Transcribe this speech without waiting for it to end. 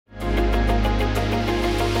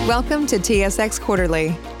Welcome to TSX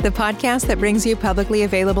Quarterly, the podcast that brings you publicly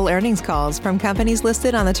available earnings calls from companies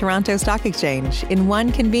listed on the Toronto Stock Exchange in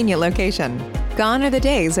one convenient location. Gone are the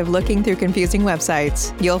days of looking through confusing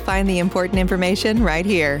websites. You'll find the important information right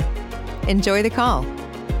here. Enjoy the call.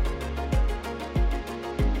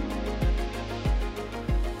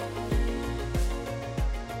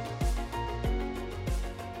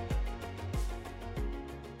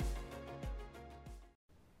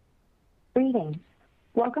 Greetings.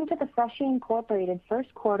 Welcome to the Freshii Incorporated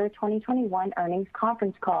First Quarter 2021 Earnings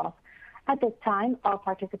Conference Call. At this time, all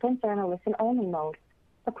participants are in a listen-only mode.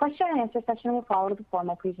 A question and answer session will follow the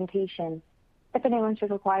formal presentation. If anyone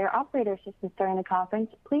should require operator assistance during the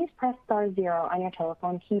conference, please press star zero on your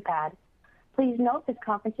telephone keypad. Please note this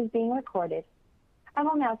conference is being recorded. I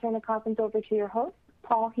will now turn the conference over to your host,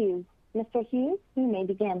 Paul Hughes. Mr. Hughes, you may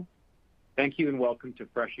begin. Thank you and welcome to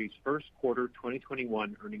Freshii's First Quarter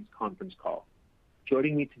 2021 Earnings Conference Call.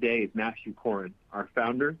 Joining me today is Matthew Corrin, our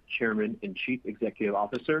founder, chairman, and chief executive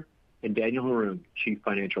officer, and Daniel Haroun, chief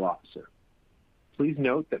financial officer. Please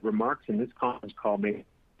note that remarks in this conference call may have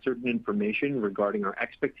certain information regarding our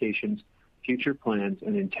expectations, future plans,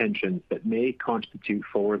 and intentions that may constitute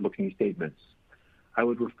forward-looking statements. I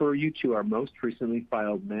would refer you to our most recently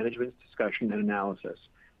filed management's discussion and analysis,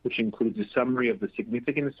 which includes a summary of the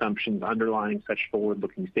significant assumptions underlying such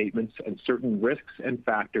forward-looking statements and certain risks and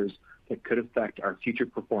factors that could affect our future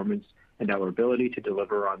performance and our ability to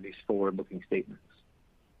deliver on these forward-looking statements.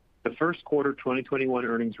 The first quarter 2021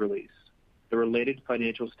 earnings release, the related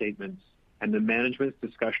financial statements, and the management's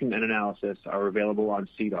discussion and analysis are available on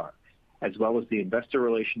SEDAR, as well as the investor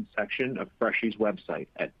relations section of Freshii's website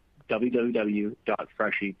at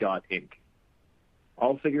www.freshii.inc.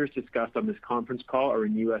 All figures discussed on this conference call are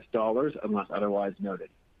in U.S. dollars unless otherwise noted.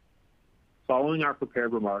 Following our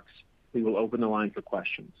prepared remarks, we will open the line for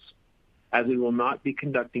questions. As we will not be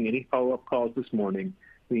conducting any follow-up calls this morning,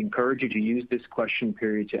 we encourage you to use this question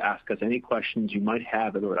period to ask us any questions you might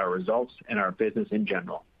have about our results and our business in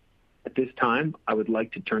general. At this time, I would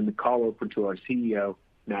like to turn the call over to our CEO,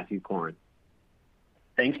 Matthew Corrin.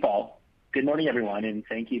 Thanks, Paul. Good morning, everyone, and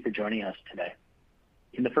thank you for joining us today.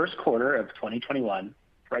 In the first quarter of 2021,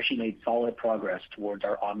 Freshii made solid progress towards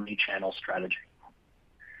our omni-channel strategy.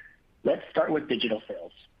 Let's start with digital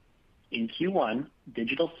sales. In Q1,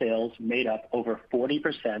 digital sales made up over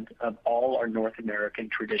 40% of all our North American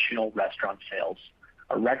traditional restaurant sales,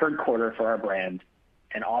 a record quarter for our brand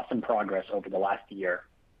and awesome progress over the last year.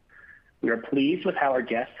 We are pleased with how our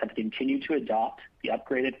guests have continued to adopt the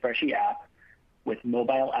upgraded Freshii app, with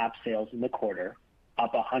mobile app sales in the quarter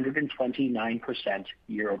up 129%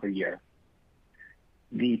 year over year.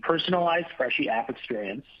 The personalized Freshii app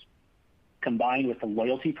experience, combined with the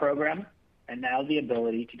loyalty program and now the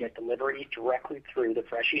ability to get delivery directly through the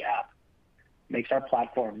Freshii app, makes our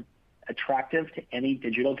platform attractive to any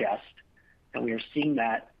digital guest, and we are seeing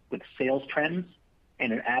that with sales trends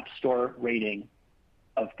and an app store rating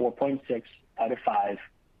of 4.6 out of 5,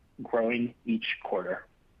 growing each quarter.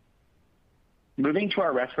 Moving to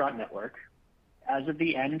our restaurant network, as of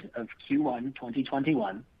the end of Q1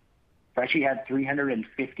 2021, Freshii had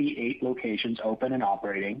 358 locations open and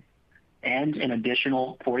operating, and an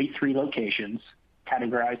additional 43 locations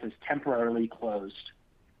categorized as temporarily closed,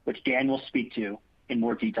 which Dan will speak to in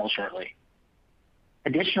more detail shortly.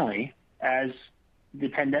 Additionally, as the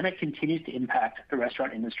pandemic continues to impact the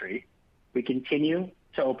restaurant industry, we continue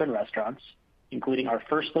to open restaurants, including our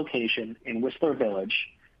first location in Whistler Village,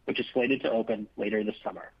 which is slated to open later this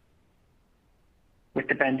summer. With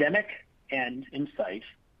the pandemic end in sight,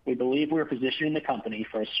 we believe we're positioning the company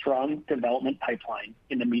for a strong development pipeline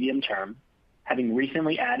in the medium term, having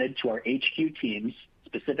recently added to our HQ teams,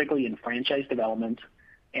 specifically in franchise development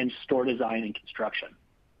and store design and construction.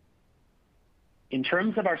 In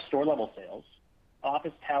terms of our store-level sales,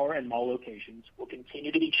 office tower and mall locations will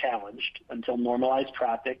continue to be challenged until normalized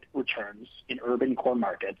traffic returns in urban core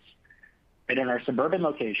markets. But in our suburban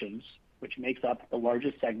locations, which makes up the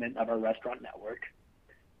largest segment of our restaurant network,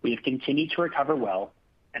 we have continued to recover well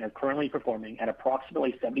and are currently performing at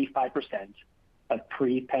approximately 75% of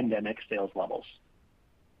pre-pandemic sales levels.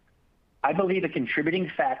 I believe a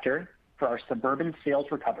contributing factor for our suburban sales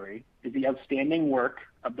recovery is the outstanding work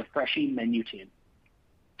of the Freshii menu team.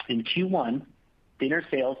 In Q1, dinner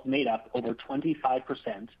sales made up over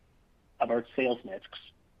 25% of our sales mix,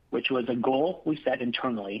 which was a goal we set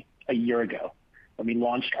internally a year ago when we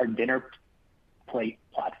launched our dinner plate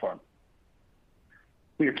platform.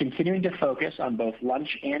 We are continuing to focus on both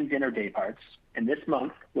lunch and dinner day parts, and this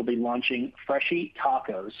month we'll be launching Freshii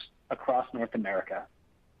Tacos across North America.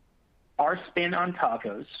 Our spin on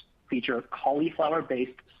tacos feature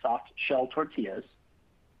cauliflower-based soft shell tortillas,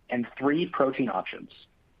 and 3 protein options.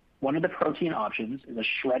 One of the protein options is a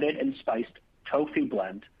shredded and spiced tofu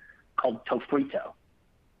blend called Tofrito,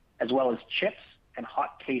 as well as chips and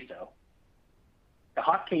hot queso. The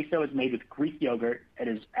hot queso is made with Greek yogurt and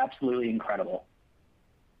is absolutely incredible.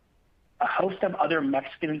 A host of other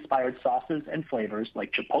Mexican-inspired sauces and flavors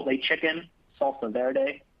like chipotle chicken, salsa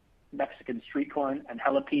verde, Mexican street corn, and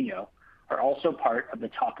jalapeno are also part of the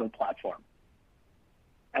taco platform.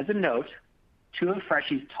 As a note, 2 of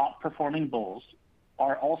Freshii's top-performing bowls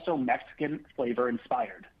are also Mexican flavor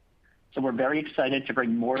inspired. So we're very excited to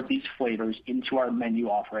bring more of these flavors into our menu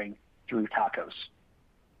offering through tacos.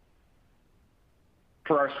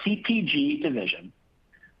 For our CPG division,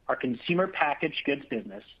 our consumer packaged goods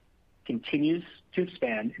business continues to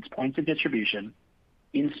expand its points of distribution,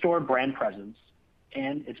 in-store brand presence,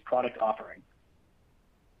 and its product offering.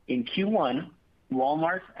 In Q1,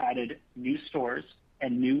 Walmart added new stores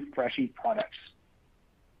and new Freshii products.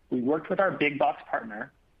 We worked with our big box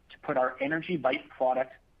partner to put our Energy Bite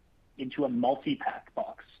product into a multi-pack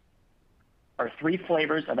box. Our 3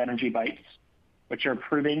 flavors of Energy Bites, which are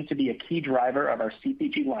proving to be a key driver of our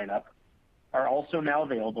CPG lineup, are also now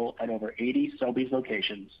available at over 80 Sobeys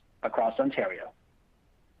locations across Ontario.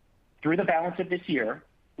 Through the balance of this year,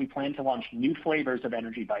 we plan to launch new flavors of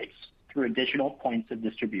Energy Bites through additional points of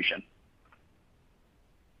distribution.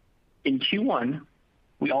 In Q1,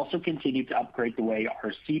 we also continue to upgrade the way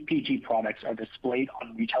our CPG products are displayed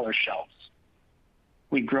on retailer shelves.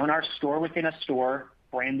 We've grown our store-within-a-store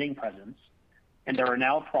branding presence, and there are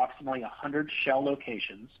now approximately 100 Shell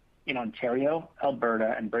locations in Ontario,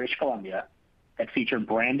 Alberta, and British Columbia that feature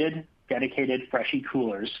branded, dedicated Freshii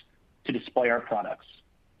coolers to display our products.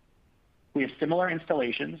 We have similar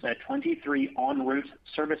installations at 23 en route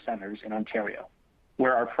service centers in Ontario,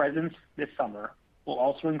 where our presence this summer will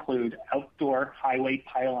also include outdoor highway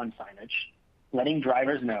pylon signage, letting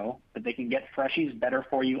drivers know that they can get Freshii's better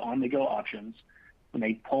for you on-the-go options when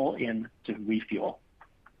they pull in to refuel.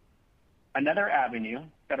 Another avenue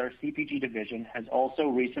that our CPG division has also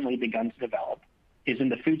recently begun to develop is in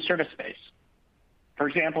the food service space. For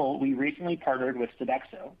example, we recently partnered with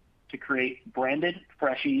Sodexo to create branded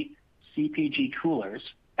Freshii CPG coolers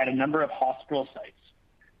at a number of hospital sites,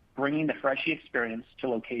 bringing the Freshii experience to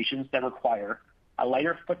locations that require a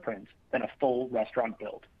lighter footprint than a full restaurant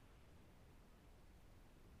build.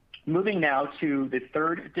 Moving now to the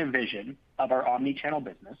third division of our omni-channel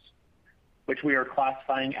business, which we are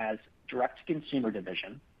classifying as direct-to-consumer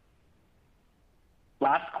division.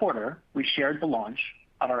 Last quarter, we shared the launch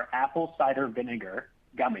of our apple cider vinegar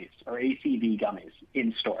gummies, or ACV gummies,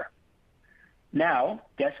 in store. Now,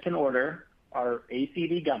 guests can order our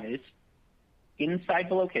ACV gummies inside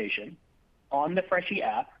the location, on the Freshii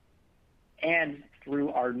app, and through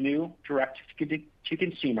our new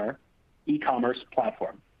direct-to-consumer e-commerce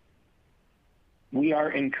platform. We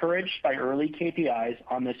are encouraged by early KPIs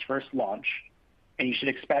on this first launch, and you should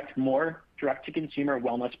expect more direct-to-consumer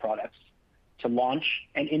wellness products to launch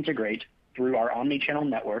and integrate through our omni-channel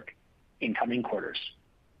network in coming quarters.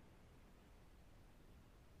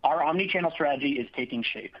 Our omni-channel strategy is taking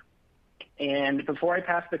shape. And before I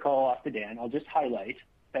pass the call off to Dan, I'll just highlight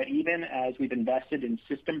that even as we've invested in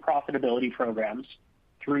system profitability programs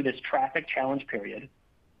through this traffic challenge period,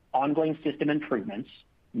 ongoing system improvements,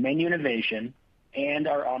 menu innovation, and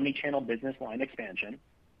our omni-channel business line expansion,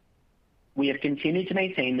 we have continued to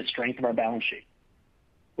maintain the strength of our balance sheet.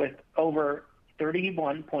 With over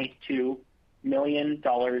 $31.2 million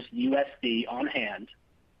USD on hand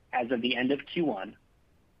as of the end of Q1,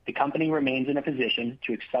 the company remains in a position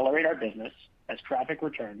to accelerate our business as traffic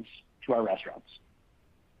returns to our restaurants.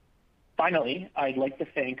 Finally, I'd like to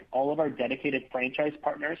thank all of our dedicated franchise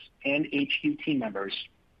partners and HQ team members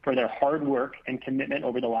for their hard work and commitment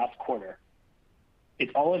over the last quarter.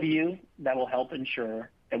 It's all of you that will help ensure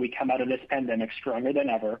that we come out of this pandemic stronger than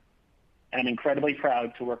ever, and I'm incredibly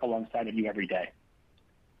proud to work alongside of you every day.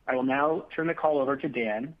 I will now turn the call over to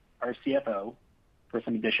Dan, our CFO, for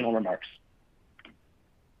some additional remarks.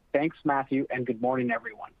 Thanks, Matthew, and good morning,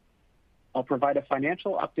 everyone. I'll provide a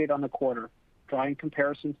financial update on the quarter, drawing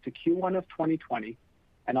comparisons to Q1 of 2020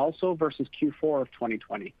 and also versus Q4 of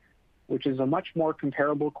 2020, which is a much more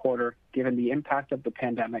comparable quarter given the impact of the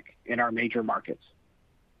pandemic in our major markets.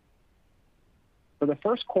 For the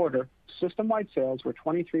first quarter, system-wide sales were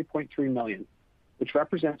 $23.3 million, which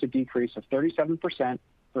represents a decrease of 37%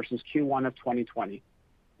 versus Q1 of 2020,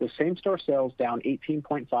 with same-store sales down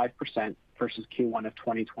 18.5% versus Q1 of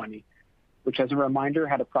 2020, which, as a reminder,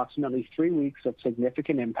 had approximately 3 weeks of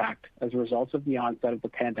significant impact as a result of the onset of the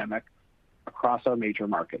pandemic across our major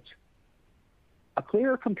markets. A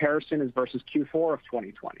clearer comparison is versus Q4 of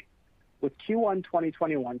 2020, with Q1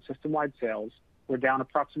 2021 system-wide sales were down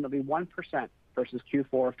approximately 1% versus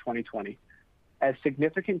Q4 of 2020, as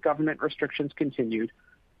significant government restrictions continued,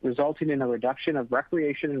 resulting in a reduction of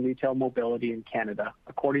recreation and retail mobility in Canada,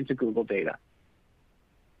 according to Google data.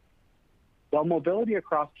 While mobility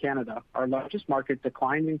across Canada, our largest market,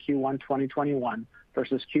 declined in Q1 2021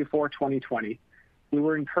 versus Q4 2020, we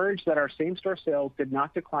were encouraged that our same-store sales did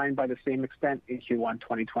not decline by the same extent in Q1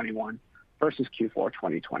 2021 versus Q4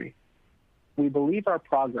 2020. We believe our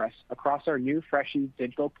progress across our new Freshii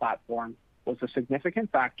digital platform was a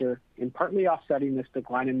significant factor in partly offsetting this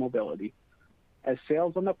decline in mobility, as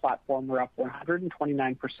sales on the platform were up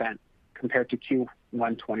 129% compared to Q1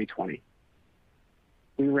 2020.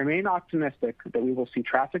 We remain optimistic that we will see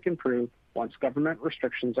traffic improve once government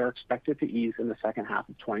restrictions are expected to ease in the second half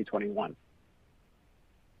of 2021.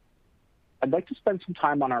 I'd like to spend some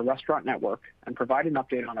time on our restaurant network and provide an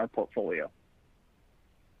update on our portfolio.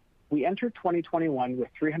 We entered 2021 with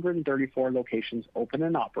 334 locations open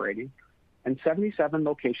and operating, and 77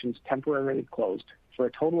 locations temporarily closed, for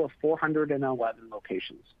a total of 411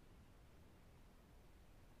 locations.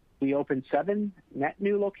 We opened 7 net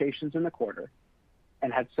new locations in the quarter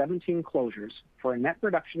and had 17 closures, for a net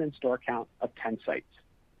reduction in store count of 10 sites.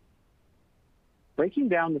 Breaking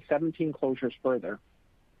down the 17 closures further,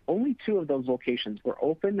 only 2 of those locations were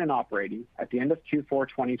open and operating at the end of Q4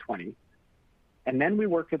 2020, and then we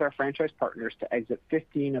worked with our franchise partners to exit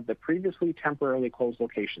 15 of the previously temporarily closed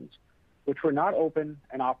locations, which were not open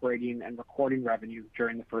and operating and recording revenue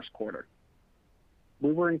during the first quarter.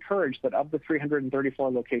 We were encouraged that of the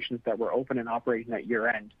 334 locations that were open and operating at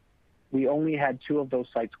year-end, we only had 2 of those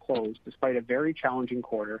sites closed despite a very challenging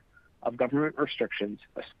quarter of government restrictions,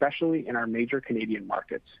 especially in our major Canadian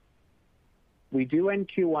markets. We do end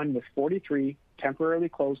Q1 with 43 temporarily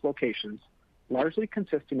closed locations, largely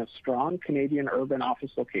consisting of strong Canadian urban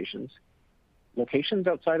office locations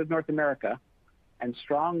outside of North America, and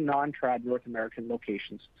strong non-trad North American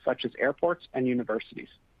locations such as airports and universities.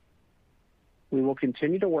 We will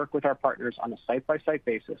continue to work with our partners on a site-by-site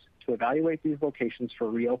basis to evaluate these locations for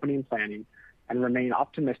reopening planning and remain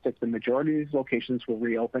optimistic the majority of these locations will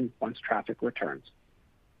reopen once traffic returns.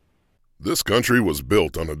 This country was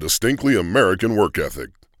built on a distinctly American work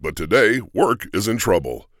ethic, but today, work is in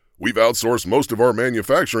trouble. We've outsourced most of our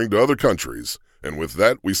manufacturing to other countries, and with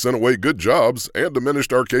that, we sent away good jobs and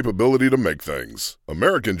diminished our capability to make things.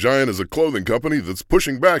 American Giant is a clothing company that's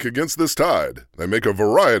pushing back against this tide. They make a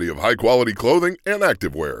variety of high-quality clothing and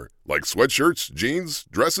activewear, like sweatshirts, jeans,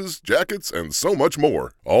 dresses, jackets, and so much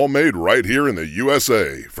more. All made right here in the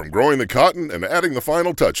USA, from growing the cotton and adding the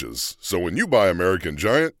final touches. So when you buy American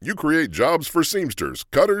Giant, you create jobs for seamsters,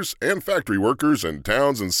 cutters, and factory workers in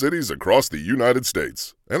towns and cities across the United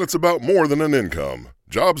States. And it's about more than an income.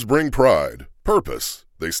 Jobs bring pride, purpose.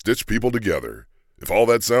 They stitch people together. If all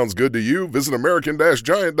that sounds good to you, visit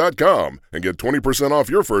American-Giant.com and get 20% off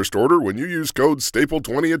your first order when you use code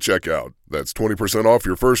STAPLE20 at checkout. That's 20% off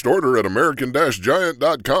your first order at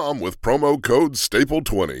American-Giant.com with promo code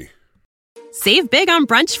STAPLE20. Save big on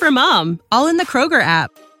brunch for mom, all in the Kroger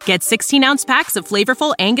app. Get 16-ounce packs of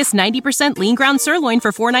flavorful Angus 90% lean ground sirloin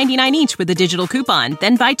for $4.99 each with a digital coupon.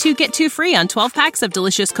 Then buy 2, get 2 free on 12 packs of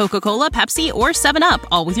delicious Coca-Cola, Pepsi, or 7-Up,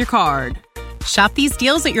 all with your card. Shop these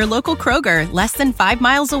deals at your local Kroger, less than 5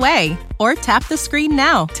 miles away. Or tap the screen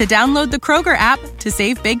now to download the Kroger app to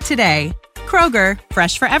save big today. Kroger,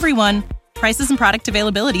 fresh for everyone. Prices and product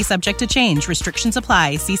availability subject to change. Restrictions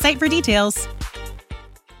apply. See site for details.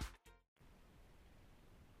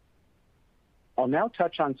 I'll now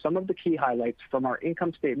touch on some of the key highlights from our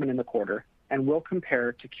income statement in the quarter, and will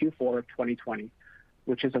compare to Q4 of 2020,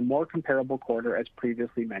 which is a more comparable quarter as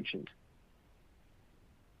previously mentioned.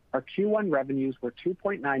 Our Q1 revenues were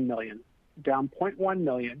 $2.9 million, down $0.1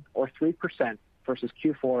 million or 3% versus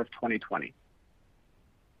Q4 of 2020.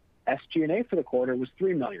 SG&A for the quarter was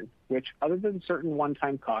 $3 million, which, other than certain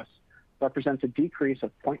one-time costs, represents a decrease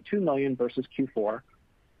of $0.2 million versus Q4,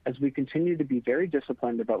 as we continue to be very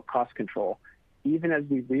disciplined about cost control, even as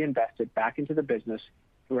we reinvested back into the business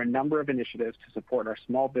through a number of initiatives to support our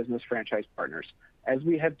small business franchise partners, as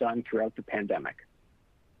we have done throughout the pandemic.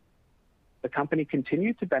 The company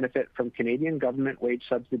continued to benefit from Canadian government wage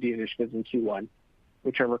subsidy initiatives in Q1,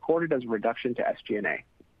 which are recorded as a reduction to SG&A.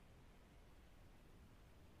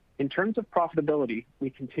 In terms of profitability, we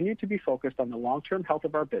continue to be focused on the long-term health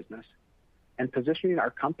of our business and positioning our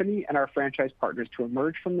company and our franchise partners to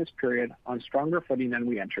emerge from this period on stronger footing than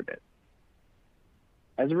we entered it.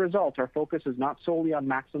 As a result, our focus is not solely on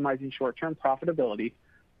maximizing short-term profitability,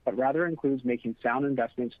 but rather includes making sound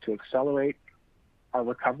investments to accelerate our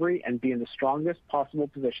recovery and be in the strongest possible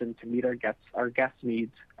position to meet our guests'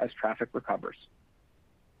 needs as traffic recovers.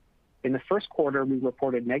 In the first quarter, we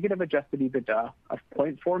reported negative adjusted EBITDA of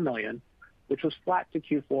 $0.4 million, which was flat to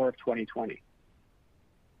Q4 of 2020.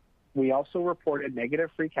 We also reported negative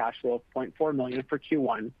free cash flow of $0.4 million for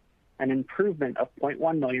Q1, an improvement of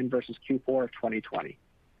 $0.1 million versus Q4 of 2020.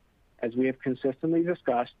 As we have consistently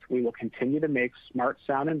discussed, we will continue to make smart,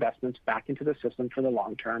 sound investments back into the system for the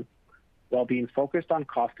long term, while being focused on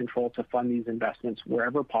cost control to fund these investments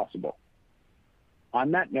wherever possible.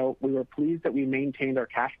 On that note, we were pleased that we maintained our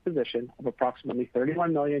cash position of approximately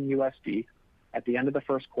 $31 million USD at the end of the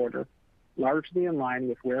first quarter, largely in line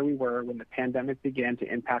with where we were when the pandemic began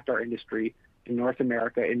to impact our industry in North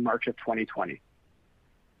America in March of 2020.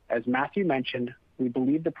 As Matthew mentioned, we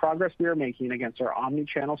believe the progress we are making against our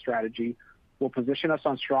omni-channel strategy will position us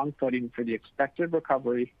on strong footing for the expected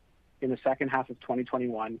recovery in the second half of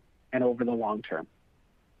 2021 and over the long term.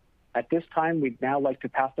 At this time, we'd now like to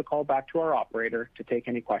pass the call back to our operator to take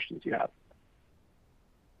any questions you have.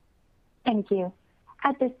 Thank you.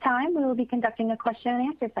 At this time, we will be conducting a question and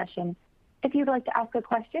answer session. If you'd like to ask a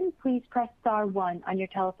question, please press star 1 on your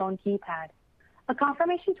telephone keypad. A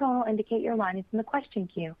confirmation tone will indicate your line is in the question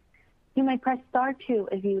queue. You may press star 2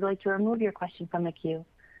 if you would like to remove your question from the queue.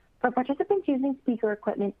 For participants using speaker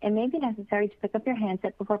equipment, it may be necessary to pick up your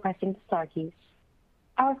handset before pressing the star keys.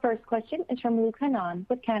 Our first question is from Luke Hannan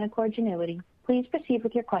with Canaccord Genuity. Please proceed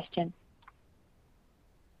with your question.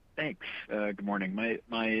 Thanks. Good morning.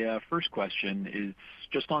 My first question is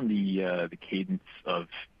just on the cadence of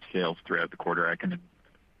sales throughout the quarter. I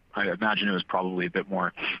imagine it was probably a bit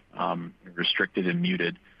more restricted and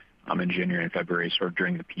muted in January and February, sort of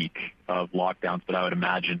during the peak of lockdowns, but I would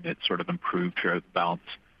imagine it sort of improved throughout the balance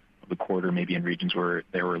of the quarter, maybe in regions where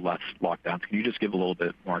there were less lockdowns. Can you just give a little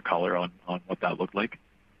bit more color on what that looked like?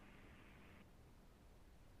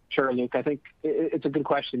 Sure, Luke. I think it's a good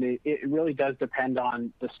question. It really does depend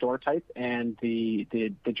on the store type and the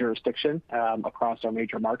jurisdiction across our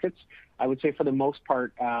major markets. I would say for the most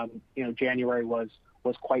part, January was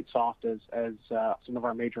quite soft as some of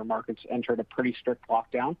our major markets entered a pretty strict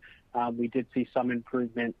lockdown. We did see some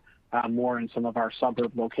improvement more in some of our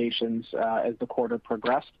suburb locations as the quarter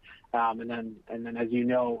progressed. And then as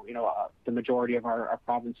the majority of our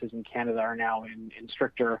provinces in Canada are now in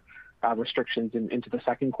stricter restrictions into the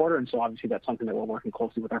second quarter. And so obviously that's something that we're working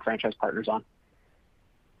closely with our franchise partners on.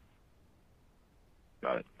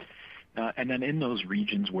 Got it. And then in those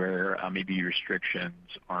regions where maybe restrictions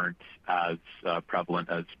aren't as prevalent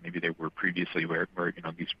as maybe they were previously, where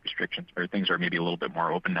these restrictions or things are maybe a little bit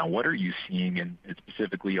more open now, what are you seeing? And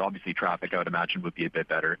specifically, obviously, traffic I would imagine would be a bit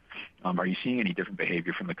better. Are you seeing any different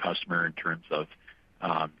behavior from the customer in terms of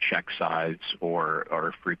check size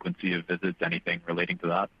or frequency of visits? Anything relating to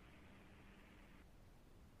that?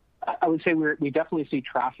 I would say we definitely see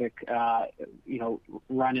traffic,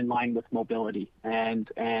 run in line with mobility, and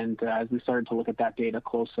as we started to look at that data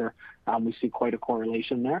closer, we see quite a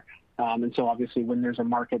correlation there. And so obviously, when there's a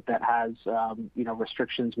market that has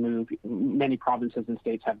restrictions move, many provinces and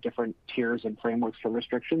states have different tiers and frameworks for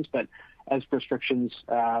restrictions. But as restrictions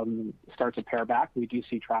start to pare back, we do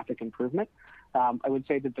see traffic improvement. I would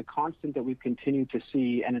say that the constant that we've continued to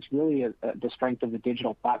see, and it's really the strength of the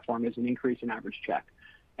digital platform, is an increase in average check.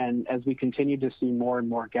 And as we continue to see more and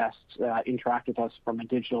more guests interact with us from a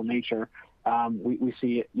digital nature, we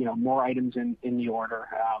see more items in the order,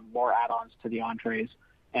 more add-ons to the entrees,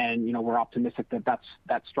 and we're optimistic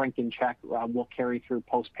that strength in check will carry through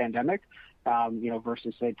post-pandemic,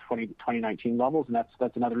 versus say 2019 levels, and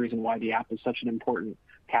that's another reason why the app is such an important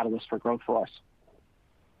catalyst for growth for us.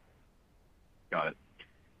 Got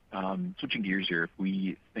it. Switching gears here, if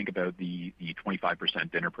we think about the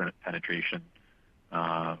 25% dinner penetration.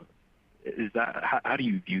 Is that how do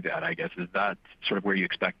you view that? I guess is that sort of where you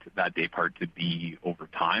expect that day part to be over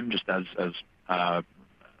time, just as a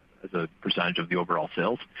percentage of the overall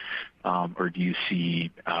sales, or do you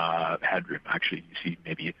see headroom? Actually, you see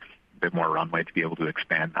maybe a bit more runway to be able to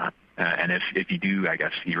expand that. And if you do, I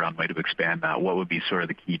guess, see runway to expand that, what would be sort of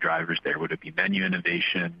the key drivers there? Would it be menu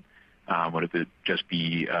innovation? Would it just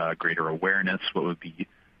be greater awareness? What would be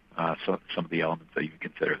some of the elements that you would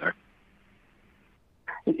consider there?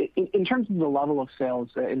 In terms of the level of sales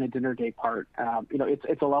in the dinner day part,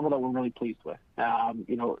 it's a level that we're really pleased with.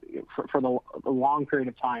 For the long period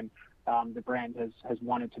of time, the brand has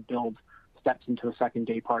wanted to build steps into a second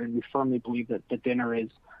day part, and we firmly believe that the dinner is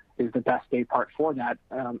the best day part for that,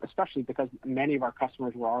 especially because many of our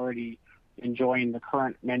customers were already enjoying the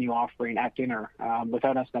current menu offering at dinner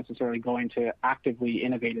without us necessarily going to actively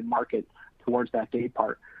innovate and market towards that day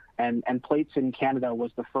part. And plates in Canada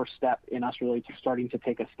was the first step in us really starting to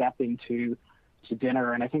take a step into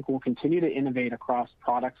dinner. And I think we'll continue to innovate across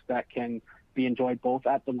products that can be enjoyed both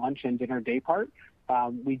at the lunch and dinner day part.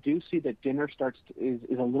 We do see that dinner is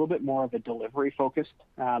a little bit more of a delivery-focused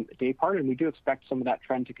day part, and we do expect some of that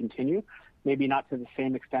trend to continue, maybe not to the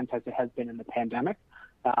same extent as it has been in the pandemic.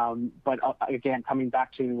 But again, coming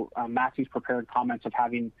back to Matthew's prepared comments of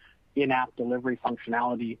having in-app delivery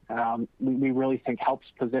functionality, we really think helps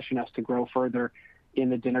position us to grow further in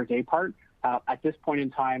the dinner day part. At this point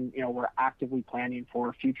in time, we're actively planning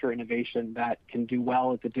for future innovation that can do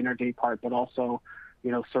well at the dinner day part, but also,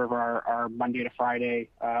 serve our Monday to Friday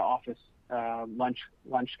office lunch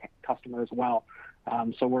customer as well.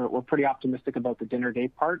 So we're pretty optimistic about the dinner day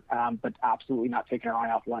part, but absolutely not taking our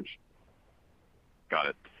eye off lunch. Got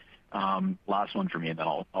it. Last one for me, and then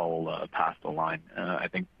I'll pass the line. I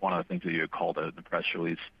think one of the things that you had called out in the press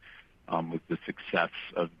release was the success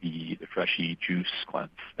of the Freshii Juice Cleanse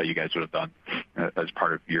that you guys would have done as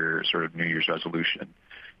part of your sort of New Year's resolution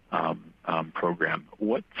program.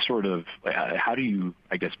 What sort of, how do you,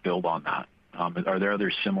 I guess, build on that? Are there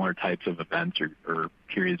other similar types of events or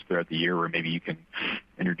periods throughout the year where maybe you can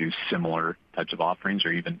introduce similar types of offerings,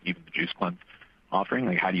 or even the Juice Cleanse offering?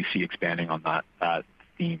 Like, how do you see expanding on that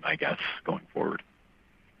theme, I guess, going forward?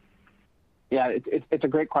 Yeah, it's a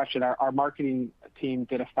great question. Our marketing team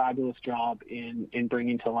did a fabulous job in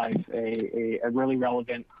bringing to life a really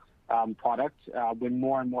relevant product when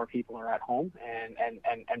more and more people are at home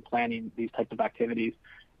and planning these types of activities.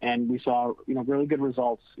 And we saw really good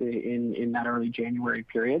results in that early January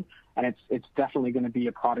period. And it's definitely going to be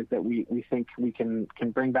a product that we think we can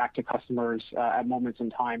bring back to customers at moments in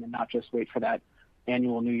time and not just wait for that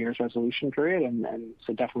annual New Year's resolution period. And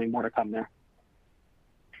so definitely more to come there.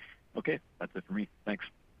 Okay, that's it for me. Thanks.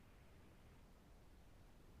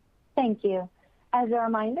 Thank you. As a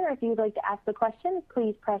reminder, if you'd like to ask a question,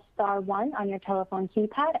 please press star 1 on your telephone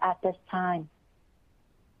keypad at this time.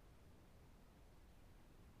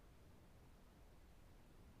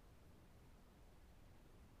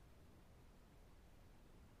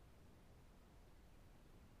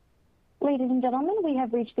 Ladies and gentlemen, we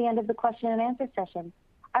have reached the end of the question and answer session.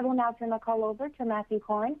 I will now turn the call over to Matthew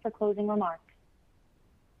Corrin for closing remarks.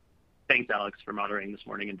 Thanks, Alex, for moderating this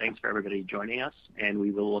morning, and thanks for everybody joining us. And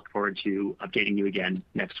we will look forward to updating you again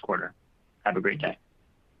next quarter. Have a great day.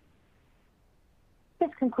 This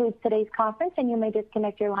concludes today's conference, and you may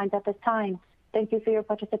disconnect your lines at this time. Thank you for your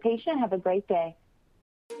participation. Have a great day.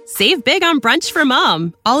 Save big on brunch for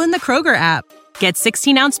mom, all in the Kroger app. Get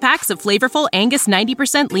 16-ounce packs of flavorful Angus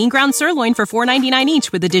 90% lean ground sirloin for $4.99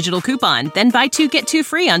 each with a digital coupon. Then buy 2, get 2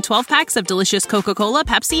 free on 12 packs of delicious Coca-Cola,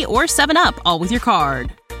 Pepsi, or 7-Up, all with your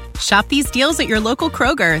card. Shop these deals at your local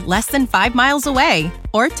Kroger, less than 5 miles away.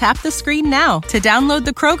 Or tap the screen now to download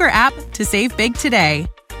the Kroger app to save big today.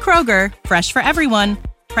 Kroger, fresh for everyone.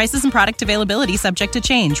 Prices and product availability subject to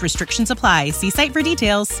change. Restrictions apply. See site for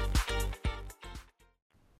details.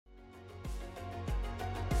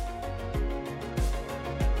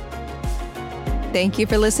 Thank you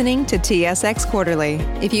for listening to TSX Quarterly.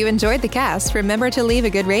 If you enjoyed the cast, remember to leave a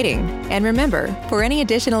good rating. And remember, for any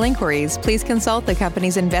additional inquiries, please consult the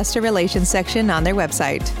company's investor relations section on their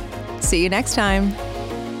website. See you next time.